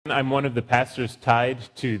I'm one of the pastors tied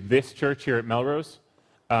to this church here at Melrose.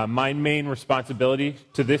 My main responsibility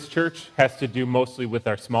to this church has to do mostly with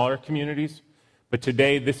our smaller communities. But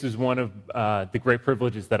today, this is one of the great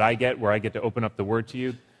privileges that I get, where I get to open up the Word to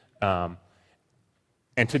you. And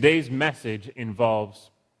today's message involves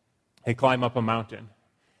a climb up a mountain.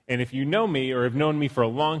 And if you know me or have known me for a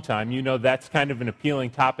long time, you know that's kind of an appealing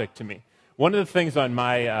topic to me. One of the things on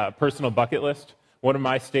my personal bucket list, one of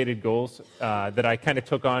my stated goals that I kind of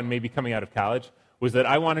took on maybe coming out of college, was that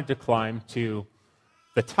I wanted to climb to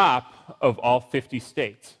the top of all 50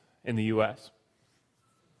 states in the U.S.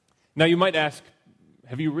 Now, you might ask,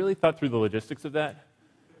 have you really thought through the logistics of that?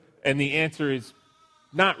 And the answer is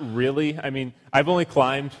not really. I mean, I've only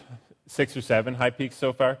climbed 6 or 7 high peaks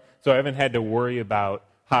so far, so I haven't had to worry about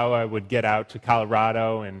how I would get out to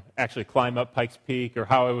Colorado and actually climb up Pikes Peak, or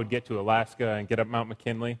how I would get to Alaska and get up Mount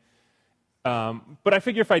McKinley. But I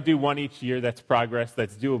figure if I do one each year, that's progress,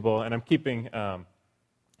 that's doable, and I'm keeping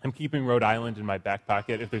Rhode Island in my back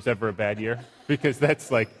pocket if there's ever a bad year, because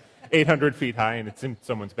that's like 800 feet high and it's in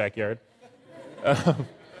someone's backyard.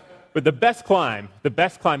 But the best climb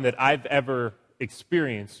that I've ever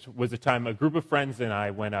experienced was a time a group of friends and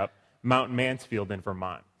I went up Mount Mansfield in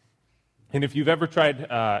Vermont. And if you've ever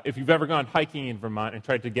gone hiking in Vermont and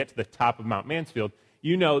tried to get to the top of Mount Mansfield,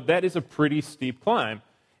 you know that is a pretty steep climb.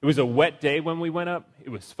 It was a wet day when we went up. It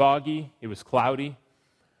was foggy. It was cloudy.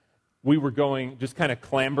 We were going, just kind of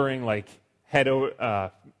clambering like hand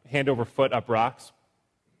over foot up rocks.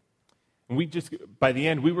 And by the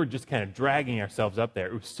end, we were just kind of dragging ourselves up there.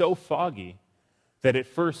 It was so foggy that at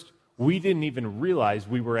first we didn't even realize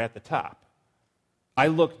we were at the top. I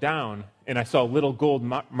looked down and I saw a little gold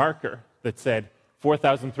marker that said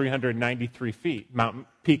 4,393 feet,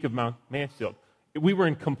 peak of Mount Mansfield. We were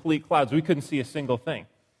in complete clouds. We couldn't see a single thing.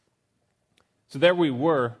 So there we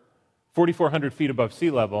were, 4,400 feet above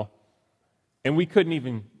sea level, and we could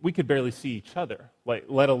barely see each other,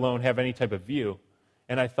 let alone have any type of view.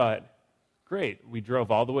 And I thought, great, we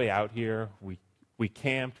drove all the way out here, we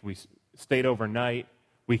camped, we stayed overnight,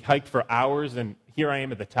 we hiked for hours, and here I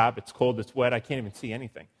am at the top. It's cold, it's wet, I can't even see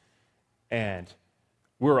anything. And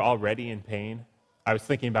we were already in pain. I was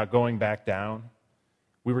thinking about going back down.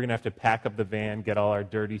 We were going to have to pack up the van, get all our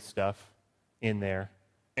dirty stuff in there,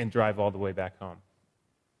 and drive all the way back home.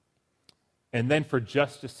 And then for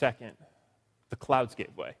just a second, the clouds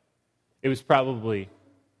gave way. It was probably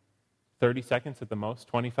 30 seconds at the most,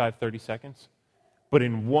 25, 30 seconds. But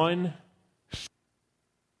in one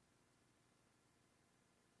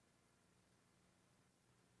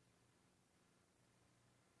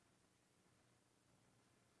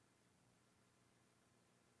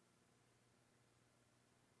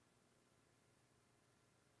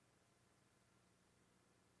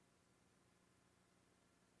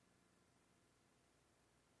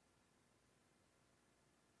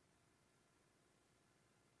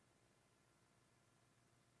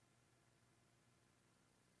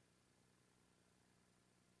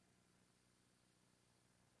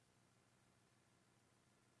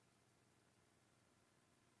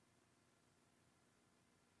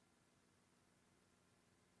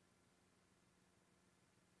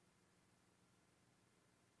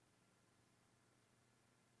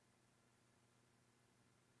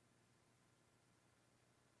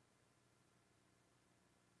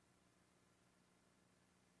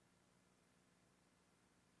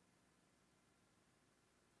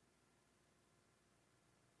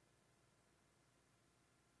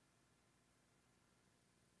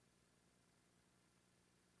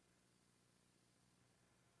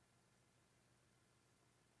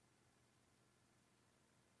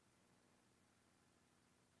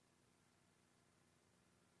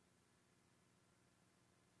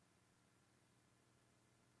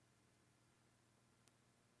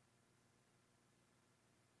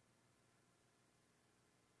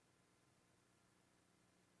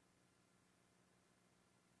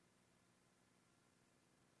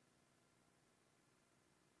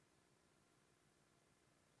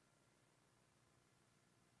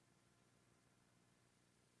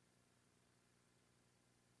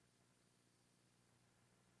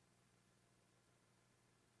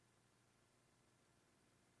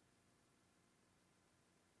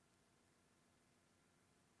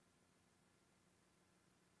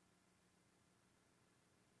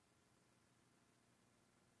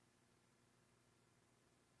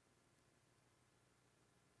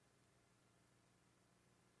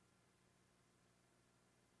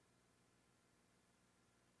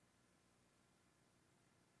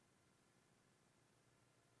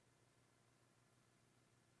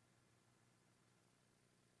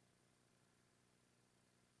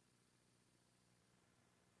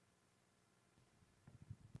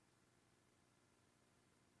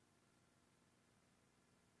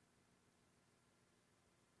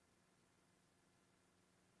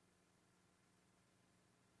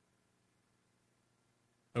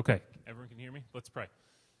Okay, everyone can hear me? Let's pray.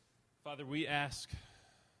 Father, we ask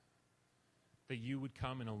that you would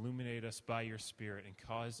come and illuminate us by your Spirit and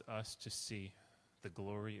cause us to see the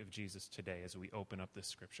glory of Jesus today as we open up this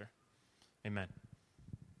scripture. Amen.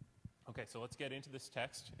 Okay, so let's get into this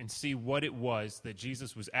text and see what it was that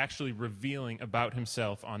Jesus was actually revealing about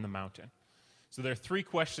himself on the mountain. So there are three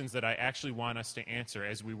questions that I actually want us to answer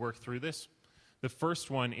as we work through this. The first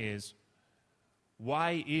one is,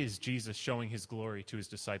 why is Jesus showing his glory to his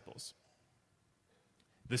disciples?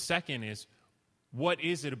 The second is, what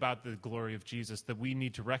is it about the glory of Jesus that we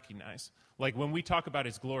need to recognize? Like when we talk about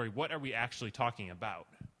his glory, what are we actually talking about?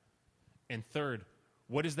 And third,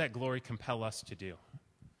 what does that glory compel us to do?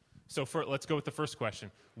 So let's go with the first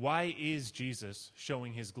question. Why is Jesus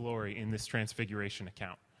showing his glory in this transfiguration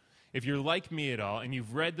account? If you're like me at all and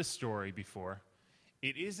you've read the story before,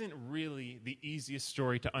 it isn't really the easiest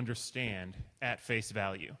story to understand at face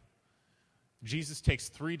value. Jesus takes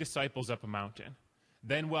 3 disciples up a mountain.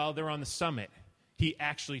 Then while they're on the summit, he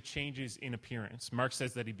actually changes in appearance. Mark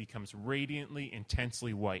says that he becomes radiantly,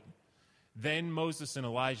 intensely white. Then Moses and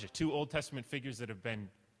Elijah, 2 Old Testament figures that have been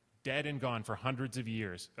dead and gone for hundreds of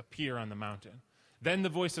years, appear on the mountain. Then the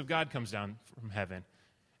voice of God comes down from heaven,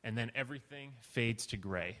 and then everything fades to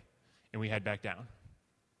gray, and we head back down.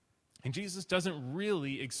 And Jesus doesn't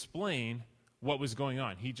really explain what was going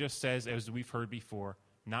on. He just says, as we've heard before,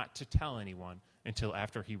 not to tell anyone until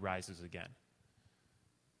after he rises again.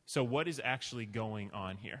 So what is actually going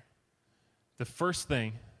on here? The first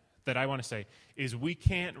thing that I want to say is we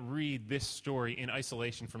can't read this story in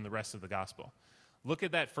isolation from the rest of the gospel. Look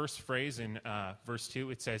at that first phrase in verse 2.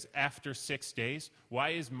 It says, after 6 days. Why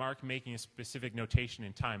is Mark making a specific notation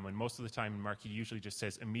in time when most of the time in Mark he usually just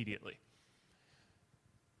says immediately?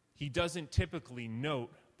 He doesn't typically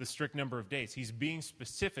note the strict number of days. He's being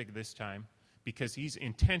specific this time because he's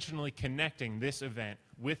intentionally connecting this event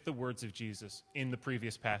with the words of Jesus in the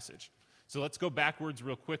previous passage. So let's go backwards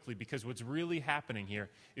real quickly because what's really happening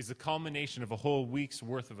here is the culmination of a whole week's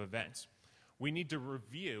worth of events. We need to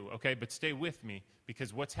review, okay, but stay with me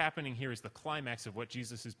because what's happening here is the climax of what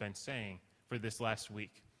Jesus has been saying for this last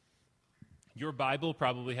week. Your Bible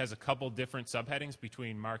probably has a couple different subheadings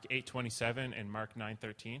between Mark 8:27 and Mark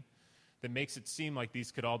 9:13 that makes it seem like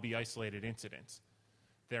these could all be isolated incidents.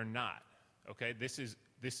 They're not, okay? This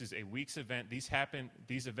is a week's event. These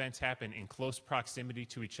events happen in close proximity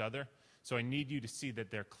to each other, so I need you to see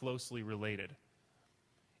that they're closely related.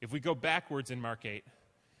 If we go backwards in Mark 8,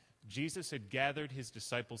 Jesus had gathered his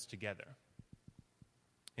disciples together,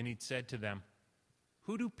 and he'd said to them,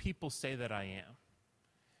 "Who do people say that I am?"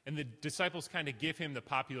 And the disciples kind of give him the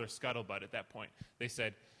popular scuttlebutt at that point. They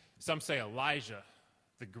said, some say Elijah,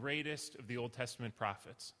 the greatest of the Old Testament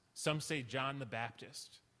prophets. Some say John the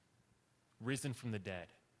Baptist, risen from the dead.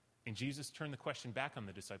 And Jesus turned the question back on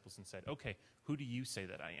the disciples and said, okay, who do you say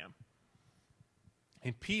that I am?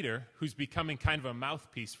 And Peter, who's becoming kind of a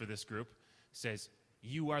mouthpiece for this group, says,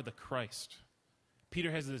 you are the Christ. Peter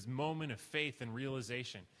has this moment of faith and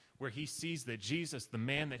realization where he sees that Jesus, the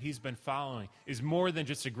man that he's been following, is more than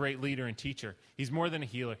just a great leader and teacher. He's more than a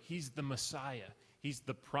healer. He's the Messiah. He's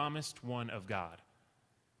the promised one of God.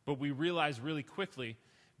 But we realize really quickly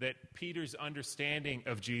that Peter's understanding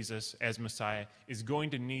of Jesus as Messiah is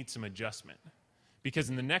going to need some adjustment.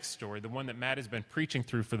 Because in the next story, the one that Matt has been preaching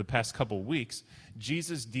through for the past couple weeks,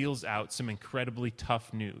 Jesus deals out some incredibly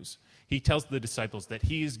tough news. He tells the disciples that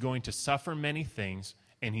he is going to suffer many things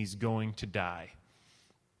and he's going to die.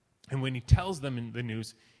 And when he tells them in the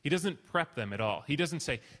news, he doesn't prep them at all. He doesn't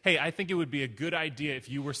say, hey, I think it would be a good idea if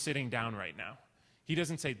you were sitting down right now. He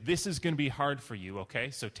doesn't say, this is going to be hard for you,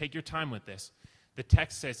 okay? So take your time with this. The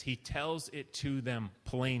text says he tells it to them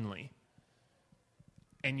plainly.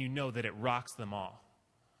 And you know that it rocks them all.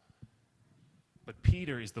 But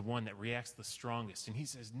Peter is the one that reacts the strongest. And he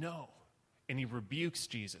says, no. And he rebukes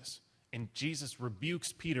Jesus. And Jesus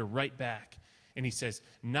rebukes Peter right back. And he says,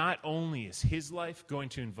 not only is his life going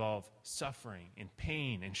to involve suffering and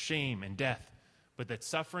pain and shame and death, but that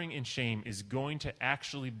suffering and shame is going to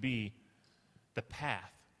actually be the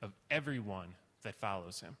path of everyone that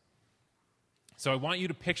follows him. So I want you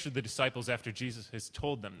to picture the disciples after Jesus has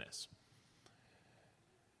told them this.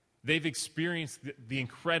 They've experienced the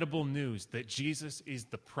incredible news that Jesus is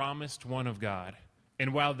the promised one of God.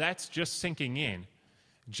 And while that's just sinking in,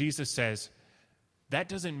 Jesus says, that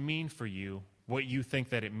doesn't mean for you what you think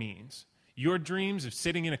that it means. Your dreams of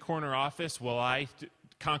sitting in a corner office while I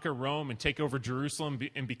conquer Rome and take over Jerusalem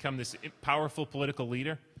and become this powerful political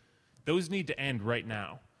leader, those need to end right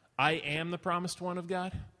now. I am the promised one of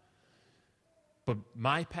God, but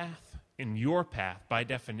my path and your path, by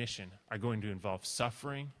definition, are going to involve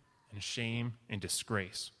suffering and shame and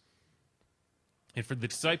disgrace. And for the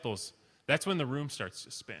disciples, that's when the room starts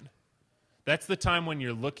to spin. That's the time when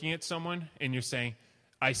you're looking at someone and you're saying,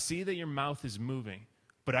 I see that your mouth is moving,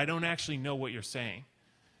 but I don't actually know what you're saying.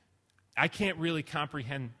 I can't really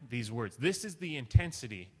comprehend these words. This is the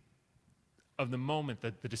intensity of the moment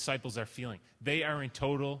that the disciples are feeling. They are in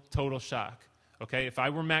total shock. Okay? If I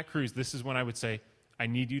were Matt Cruz, this is when I would say, I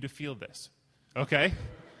need you to feel this. Okay?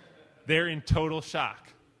 They're in total shock.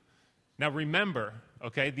 Now remember,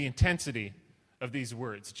 okay, the intensity of these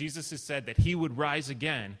words. Jesus has said that he would rise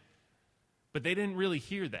again, but they didn't really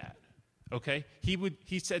hear that. Okay?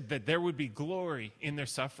 He said that there would be glory in their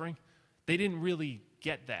suffering. They didn't really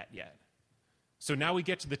get that yet. So now we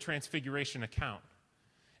get to the transfiguration account.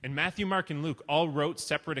 And Matthew, Mark, and Luke all wrote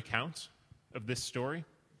separate accounts of this story.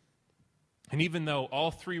 And even though all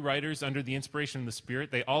three writers, under the inspiration of the Spirit,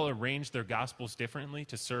 they all arranged their gospels differently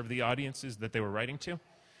to serve the audiences that they were writing to,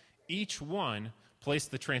 each one placed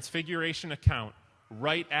the transfiguration account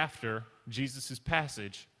right after Jesus'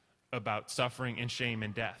 passage about suffering and shame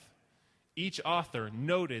and death. Each author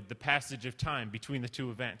noted the passage of time between the two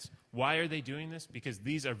events. Why are they doing this? Because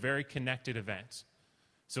these are very connected events.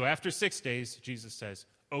 So after 6 days, Jesus says,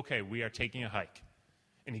 okay, we are taking a hike.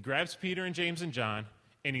 And he grabs Peter and James and John,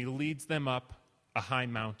 and he leads them up a high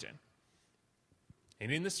mountain. And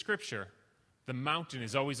in the scripture, the mountain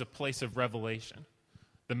is always a place of revelation.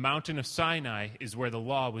 The mountain of Sinai is where the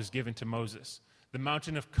law was given to Moses. The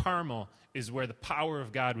mountain of Carmel is where the power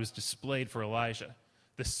of God was displayed for Elijah.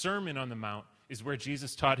 The Sermon on the Mount is where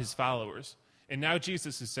Jesus taught his followers. And now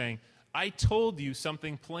Jesus is saying, I told you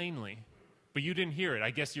something plainly, but you didn't hear it.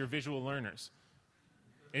 I guess you're visual learners.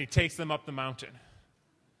 And he takes them up the mountain.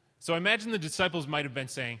 So I imagine the disciples might have been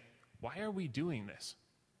saying, why are we doing this?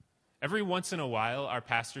 Every once in a while, our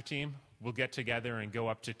pastor team will get together and go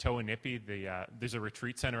up to Toanipi. There's a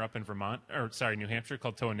retreat center up in New Hampshire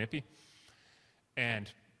called Toanipi.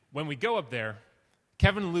 And when we go up there,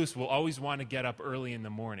 Kevin Luce will always want to get up early in the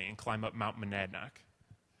morning and climb up Mount Monadnock.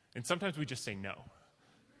 And sometimes we just say no.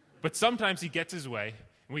 But sometimes he gets his way,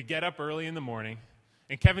 and we get up early in the morning,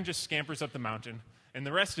 and Kevin just scampers up the mountain, and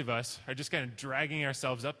the rest of us are just kind of dragging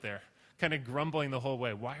ourselves up there, kind of grumbling the whole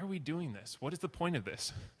way. Why are we doing this? What is the point of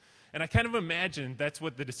this? And I kind of imagine that's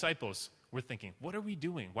what the disciples were thinking. What are we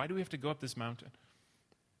doing? Why do we have to go up this mountain?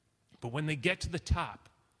 But when they get to the top,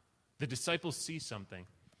 the disciples see something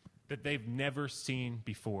that they've never seen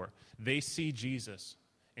before. They see Jesus,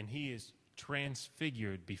 and he is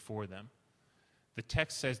transfigured before them. The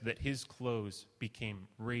text says that his clothes became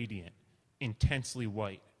radiant, intensely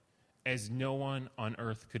white, as no one on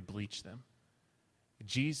earth could bleach them.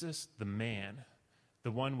 Jesus, the man,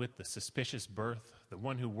 the one with the suspicious birth, the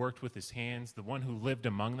one who worked with his hands, the one who lived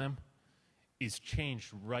among them, is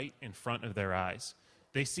changed right in front of their eyes.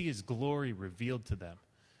 They see his glory revealed to them.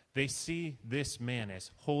 They see this man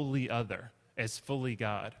as wholly other, as fully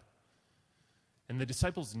God. And the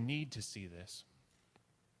disciples need to see this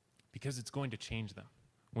because it's going to change them.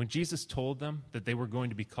 When Jesus told them that they were going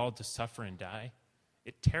to be called to suffer and die,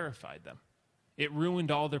 it terrified them. It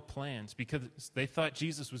ruined all their plans because they thought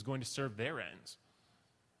Jesus was going to serve their ends.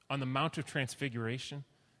 On the Mount of Transfiguration,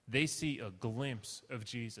 they see a glimpse of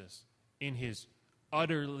Jesus in his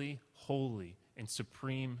utterly holy and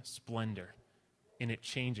supreme splendor, and it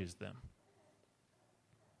changes them.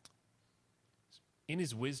 In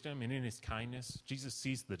his wisdom and in his kindness, Jesus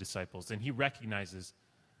sees the disciples, and he recognizes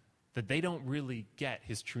that they don't really get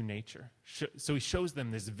his true nature. So he shows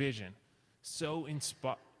them this vision so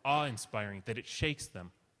awe-inspiring that it shakes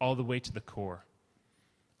them all the way to the core.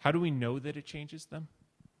 How do we know that it changes them?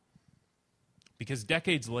 Because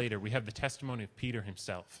decades later, we have the testimony of Peter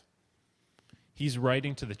himself. He's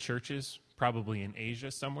writing to the churches, probably in Asia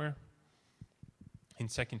somewhere, in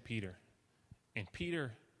 2 Peter. And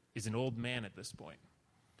Peter is an old man at this point.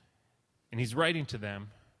 And he's writing to them,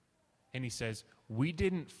 and he says, we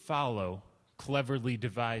didn't follow cleverly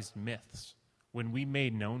devised myths when we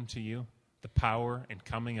made known to you the power and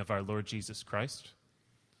coming of our Lord Jesus Christ.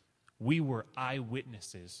 We were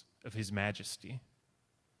eyewitnesses of his majesty.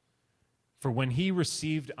 For when he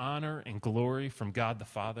received honor and glory from God the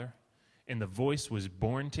Father, and the voice was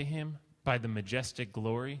borne to him by the majestic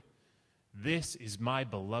glory, this is my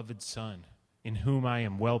beloved Son, in whom I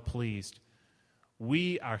am well pleased.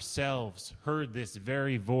 We ourselves heard this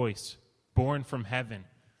very voice born from heaven,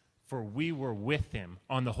 for we were with him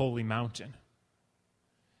on the holy mountain.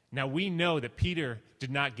 Now we know that Peter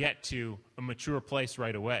did not get to a mature place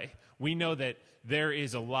right away. We know that there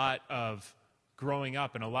is a lot of growing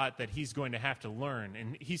up and a lot that he's going to have to learn,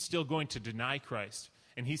 and he's still going to deny Christ,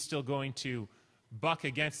 and he's still going to buck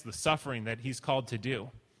against the suffering that he's called to do.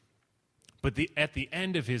 But at the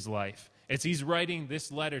end of his life, as he's writing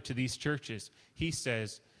this letter to these churches, he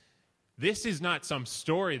says, this is not some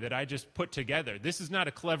story that I just put together. This is not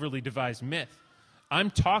a cleverly devised myth. I'm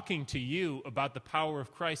talking to you about the power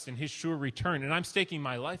of Christ and his sure return, and I'm staking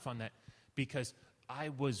my life on that because I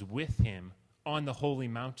was with him on the holy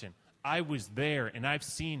mountain. I was there, and I've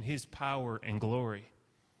seen his power and glory.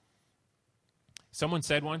 Someone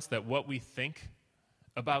said once that what we think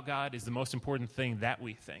about God is the most important thing that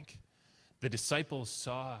we think. The disciples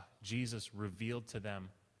saw Jesus revealed to them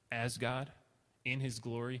as God in his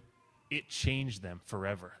glory. It changed them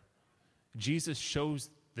forever. Jesus shows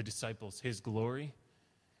the disciples his glory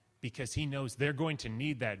because he knows they're going to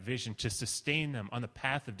need that vision to sustain them on the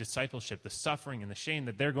path of discipleship. The suffering and the shame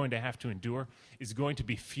that they're going to have to endure is going to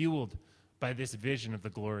be fueled by this vision of the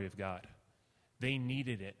glory of God. They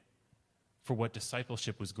needed it for what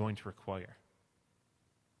discipleship was going to require.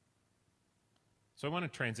 So I want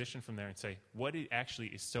to transition from there and say, what it actually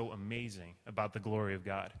is so amazing about the glory of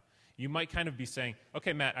God? You might kind of be saying,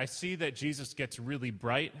 okay, Matt, I see that Jesus gets really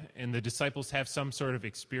bright and the disciples have some sort of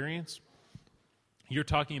experience. You're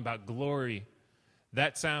talking about glory.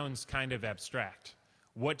 That sounds kind of abstract.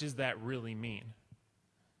 What does that really mean?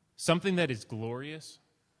 Something that is glorious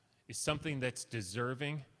is something that's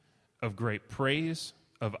deserving of great praise,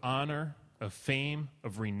 of honor, of fame,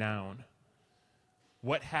 of renown.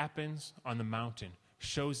 What happens on the mountain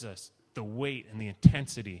shows us the weight and the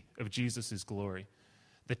intensity of Jesus' glory.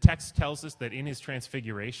 The text tells us that in his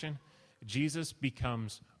transfiguration, Jesus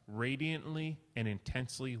becomes radiantly and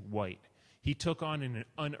intensely white. He took on an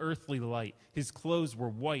unearthly light. His clothes were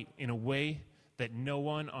white in a way that no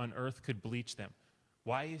one on earth could bleach them.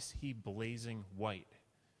 Why is he blazing white?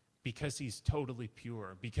 Because he's totally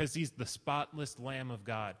pure. Because he's the spotless Lamb of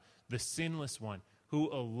God, the sinless one, who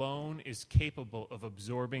alone is capable of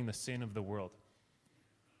absorbing the sin of the world.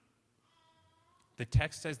 The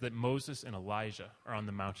text says that Moses and Elijah are on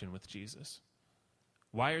the mountain with Jesus.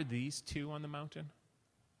 Why are these two on the mountain?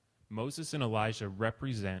 Moses and Elijah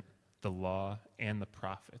represent the law and the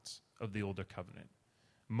prophets of the older covenant.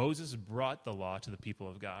 Moses brought the law to the people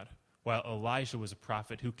of God, while Elijah was a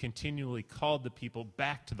prophet who continually called the people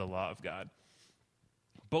back to the law of God.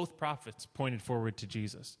 Both prophets pointed forward to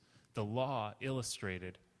Jesus. The law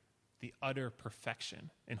illustrated the utter perfection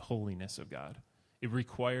and holiness of God. It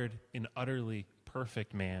required an utterly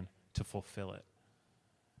perfect man to fulfill it.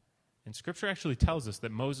 And Scripture actually tells us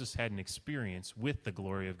that Moses had an experience with the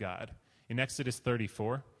glory of God. In Exodus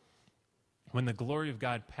 34, when the glory of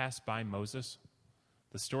God passed by Moses,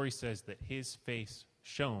 the story says that his face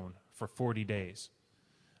shone for 40 days.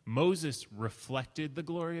 Moses reflected the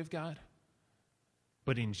glory of God,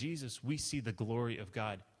 but in Jesus, we see the glory of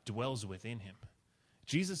God dwells within him.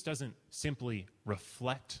 Jesus doesn't simply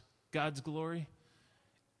reflect God's glory.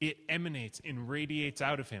 It emanates and radiates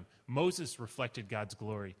out of him. Moses reflected God's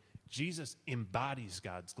glory. Jesus embodies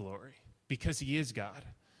God's glory because he is God.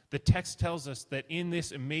 The text tells us that in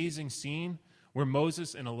this amazing scene where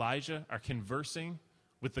Moses and Elijah are conversing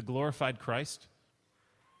with the glorified Christ,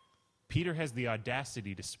 Peter has the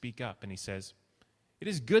audacity to speak up, and he says, "It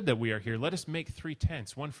is good that we are here. Let us make 3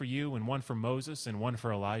 tents, one for you and one for Moses and one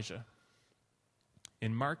for Elijah."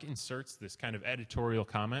 And Mark inserts this kind of editorial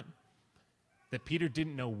comment that Peter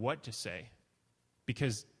didn't know what to say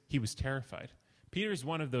because he was terrified. Peter is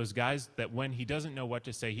one of those guys that when he doesn't know what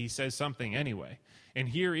to say, he says something anyway. And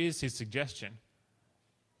here is his suggestion.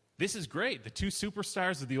 This is great. The 2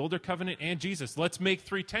 superstars of the older covenant and Jesus. Let's make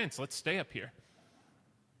 3 tents. Let's stay up here.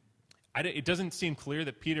 It doesn't seem clear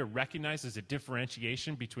that Peter recognizes a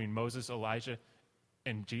differentiation between Moses, Elijah,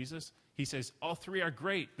 and Jesus. He says, all 3 are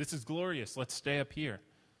great. This is glorious. Let's stay up here.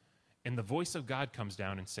 And the voice of God comes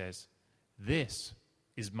down and says, "This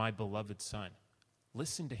is my beloved Son.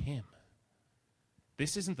 Listen to him."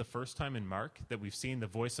 This isn't the first time in Mark that we've seen the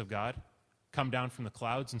voice of God come down from the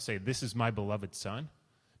clouds and say, "This is my beloved Son."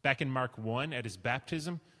 Back in Mark 1, at his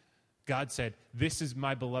baptism, God said, "This is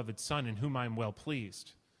my beloved Son in whom I am well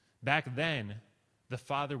pleased." Back then, the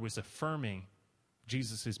Father was affirming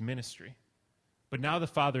Jesus' ministry. But now the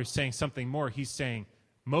Father is saying something more. He's saying,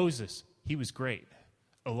 Moses, he was great.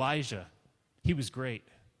 Elijah, he was great.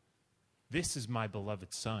 This is my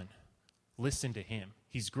beloved Son. Listen to him.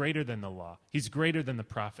 He's greater than the law. He's greater than the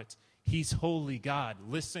prophets. He's holy God.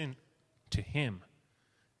 Listen to him.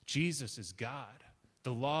 Jesus is God.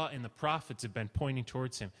 The law and the prophets have been pointing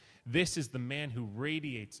towards him. This is the man who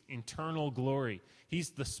radiates internal glory.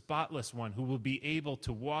 He's the spotless one who will be able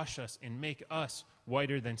to wash us and make us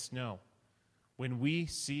whiter than snow. When we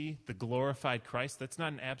see the glorified Christ, that's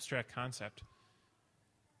not an abstract concept.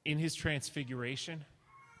 In his transfiguration,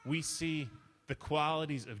 we see the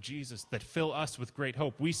qualities of Jesus that fill us with great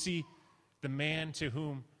hope. We see the man to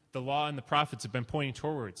whom the law and the prophets have been pointing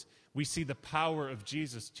towards. We see the power of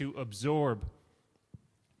Jesus to absorb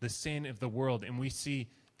the sin of the world, and we see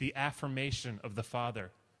the affirmation of the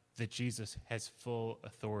Father that Jesus has full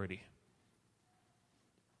authority.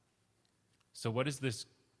 So what does this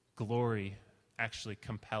glory actually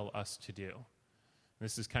compel us to do?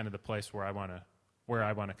 This is kind of the place where I want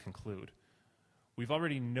to conclude. We've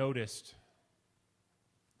already noticed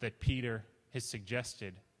that Peter has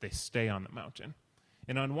suggested they stay on the mountain.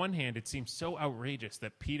 And on one hand, it seems so outrageous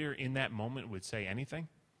that Peter in that moment would say anything.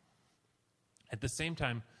 At the same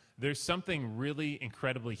time, there's something really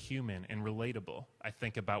incredibly human and relatable, I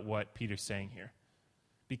think, about what Peter's saying here.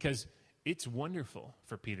 Because it's wonderful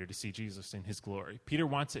for Peter to see Jesus in his glory. Peter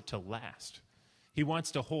wants it to last. He wants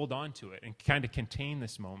to hold on to it and kind of contain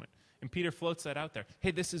this moment. And Peter floats that out there. Hey,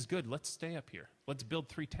 this is good. Let's stay up here. Let's build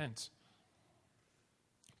 3 tents.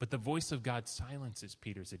 But the voice of God silences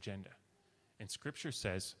Peter's agenda. And Scripture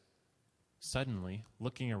says, suddenly,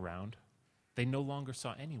 looking around, they no longer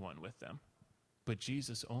saw anyone with them, but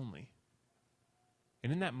Jesus only.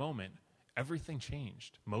 And in that moment, everything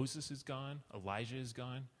changed. Moses is gone. Elijah is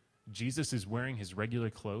gone. Jesus is wearing his regular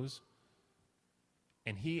clothes.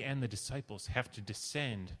 And he and the disciples have to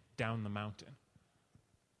descend down the mountain.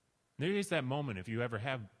 There is that moment, if you ever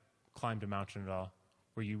have climbed a mountain at all,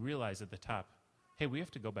 where you realize at the top, hey, we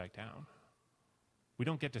have to go back down. We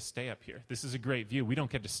don't get to stay up here. This is a great view. We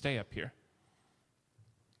don't get to stay up here.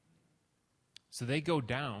 So they go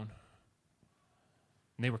down,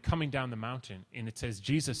 and they were coming down the mountain, and it says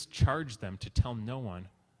Jesus charged them to tell no one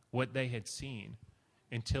what they had seen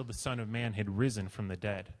until the Son of Man had risen from the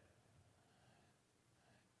dead.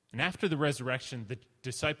 And after the resurrection, the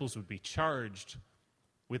disciples would be charged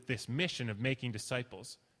with this mission of making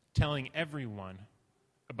disciples, telling everyone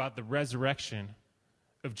about the resurrection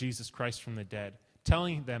of Jesus Christ from the dead,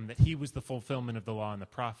 telling them that he was the fulfillment of the law and the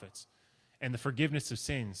prophets, and the forgiveness of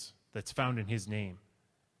sins that's found in his name.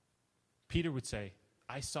 Peter would say,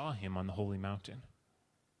 I saw him on the holy mountain.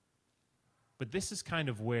 But this is kind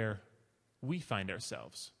of where we find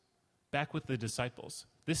ourselves, back with the disciples.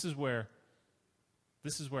 This is where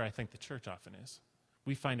I think the church often is.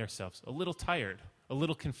 We find ourselves a little tired, a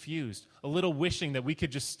little confused, a little wishing that we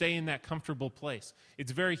could just stay in that comfortable place.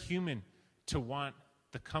 It's very human to want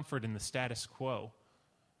the comfort in the status quo.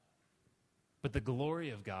 But the glory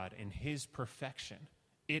of God and his perfection,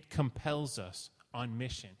 it compels us on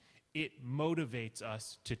mission. It motivates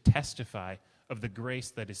us to testify of the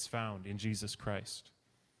grace that is found in Jesus Christ.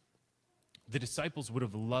 The disciples would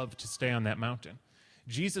have loved to stay on that mountain.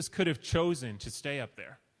 Jesus could have chosen to stay up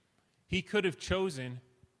there. He could have chosen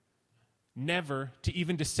never to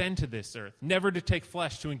even descend to this earth, never to take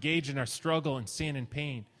flesh, to engage in our struggle and sin and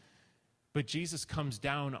pain. But Jesus comes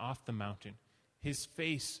down off the mountain. His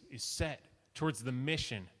face is set towards the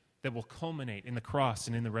mission that will culminate in the cross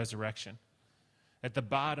and in the resurrection. At the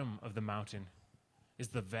bottom of the mountain is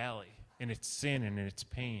the valley in its sin and in its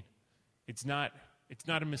pain. It's not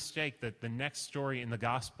a mistake that the next story in the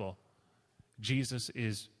gospel, Jesus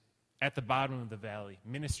is at the bottom of the valley,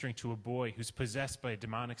 ministering to a boy who's possessed by a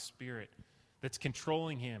demonic spirit that's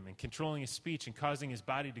controlling him and controlling his speech and causing his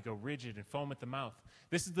body to go rigid and foam at the mouth.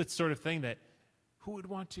 This is the sort of thing that, who would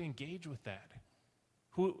want to engage with that?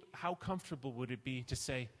 How comfortable would it be to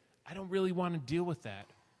say, I don't really want to deal with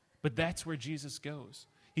that? But that's where Jesus goes.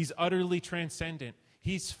 He's utterly transcendent.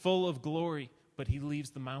 He's full of glory, but he leaves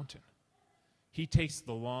the mountain. He takes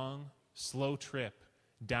the long, slow trip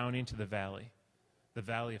down into the valley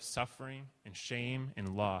of suffering and shame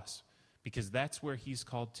and loss, because that's where he's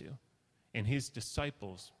called to. And his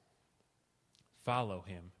disciples follow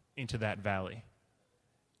him into that valley.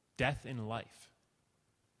 Death and life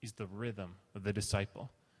is the rhythm of the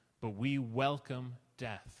disciple, but we welcome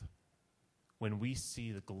death when we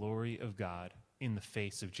see the glory of God in the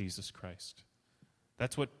face of Jesus Christ.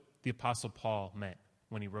 That's what the Apostle Paul meant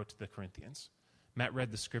when he wrote to the Corinthians. Matt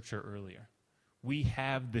read the scripture earlier. We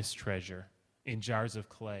have this treasure in jars of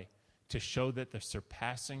clay to show that the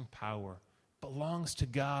surpassing power belongs to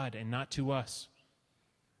God and not to us.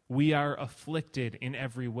 We are afflicted in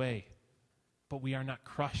every way, but we are not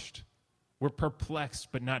crushed. We're perplexed,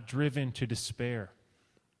 but not driven to despair.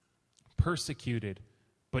 Persecuted,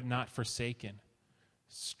 but not forsaken.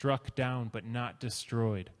 Struck down, but not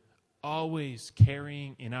destroyed. Always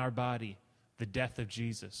carrying in our body the death of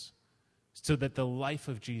Jesus, so that the life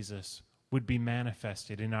of Jesus would be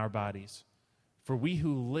manifested in our bodies. For we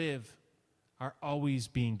who live are always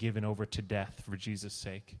being given over to death for Jesus'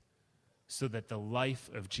 sake, so that the life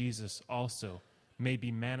of Jesus also may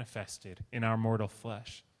be manifested in our mortal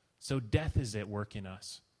flesh. So death is at work in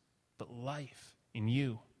us, but life in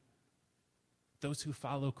you. Those who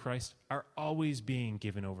follow Christ are always being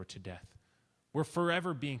given over to death. We're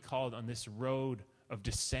forever being called on this road of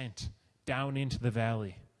descent down into the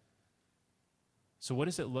valley. So what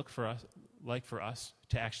does it look like for us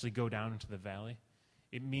to actually go down into the valley?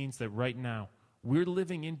 It means that right now, we're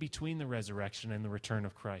living in between the resurrection and the return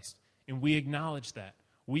of Christ. And we acknowledge that.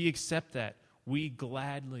 We accept that. We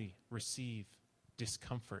gladly receive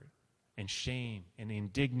discomfort and shame and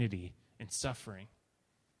indignity and suffering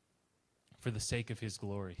for the sake of his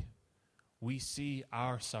glory. We see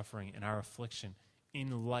our suffering and our affliction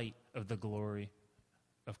in light of the glory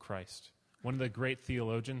of Christ. One of the great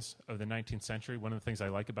theologians of the 19th century, one of the things I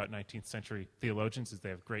like about 19th century theologians is they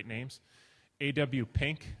have great names. A.W.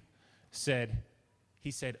 Pink said,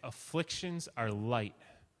 afflictions are light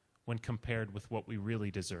when compared with what we really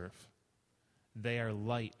deserve. They are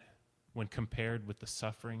light when compared with the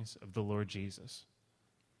sufferings of the Lord Jesus.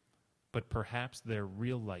 But perhaps their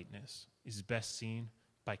real lightness is best seen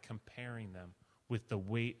by comparing them with the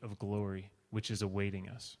weight of glory which is awaiting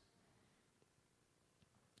us.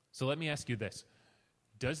 So let me ask you this.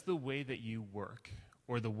 Does the way that you work,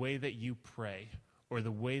 or the way that you pray, or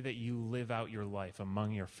the way that you live out your life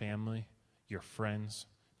among your family, your friends,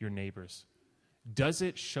 your neighbors, does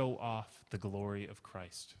it show off the glory of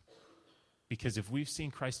Christ? Because if we've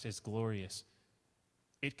seen Christ as glorious,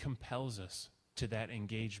 it compels us to that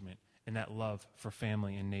engagement and that love for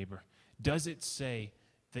family and neighbor. Does it say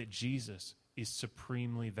that Jesus is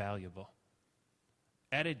supremely valuable?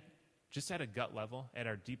 Just at a gut level, at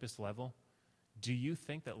our deepest level, do you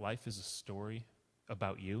think that life is a story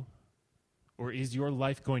about you? Or is your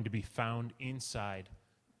life going to be found inside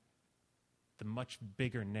the much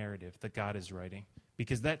bigger narrative that God is writing?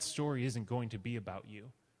 Because that story isn't going to be about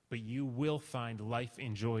you, but you will find life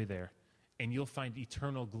and joy there, and you'll find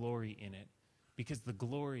eternal glory in it, because the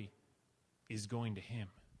glory is going to him.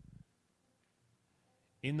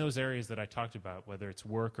 In those areas that I talked about, whether it's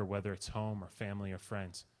work or whether it's home or family or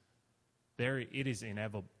friends, there it is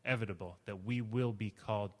inevitable that we will be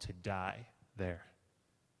called to die there.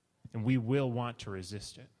 And we will want to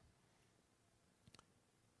resist it.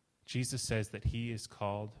 Jesus says that he is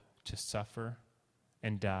called to suffer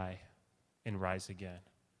and die and rise again.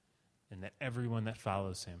 And that everyone that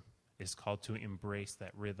follows him is called to embrace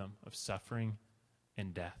that rhythm of suffering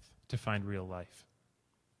and death to find real life.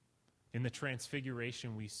 In the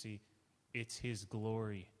transfiguration we see it's his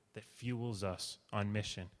glory that fuels us on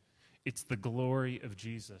mission. It's the glory of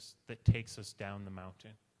Jesus that takes us down the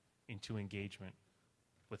mountain into engagement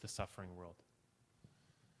with the suffering world.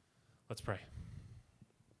 Let's pray.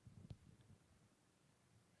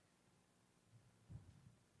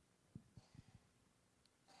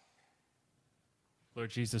 Lord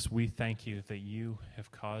Jesus, we thank you that you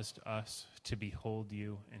have caused us to behold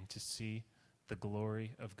you and to see the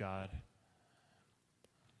glory of God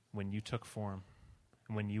when you took form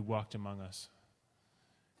and when you walked among us.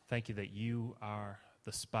 Thank you that you are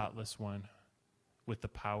the spotless one with the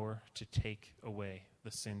power to take away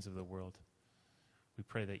the sins of the world. We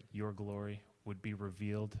pray that your glory would be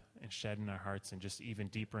revealed and shed in our hearts in just even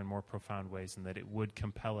deeper and more profound ways, and that it would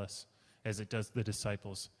compel us, as it does the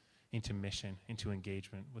disciples, into mission, into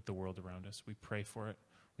engagement with the world around us. We pray for it,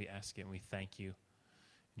 we ask it, and we thank you.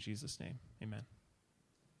 In Jesus' name, amen.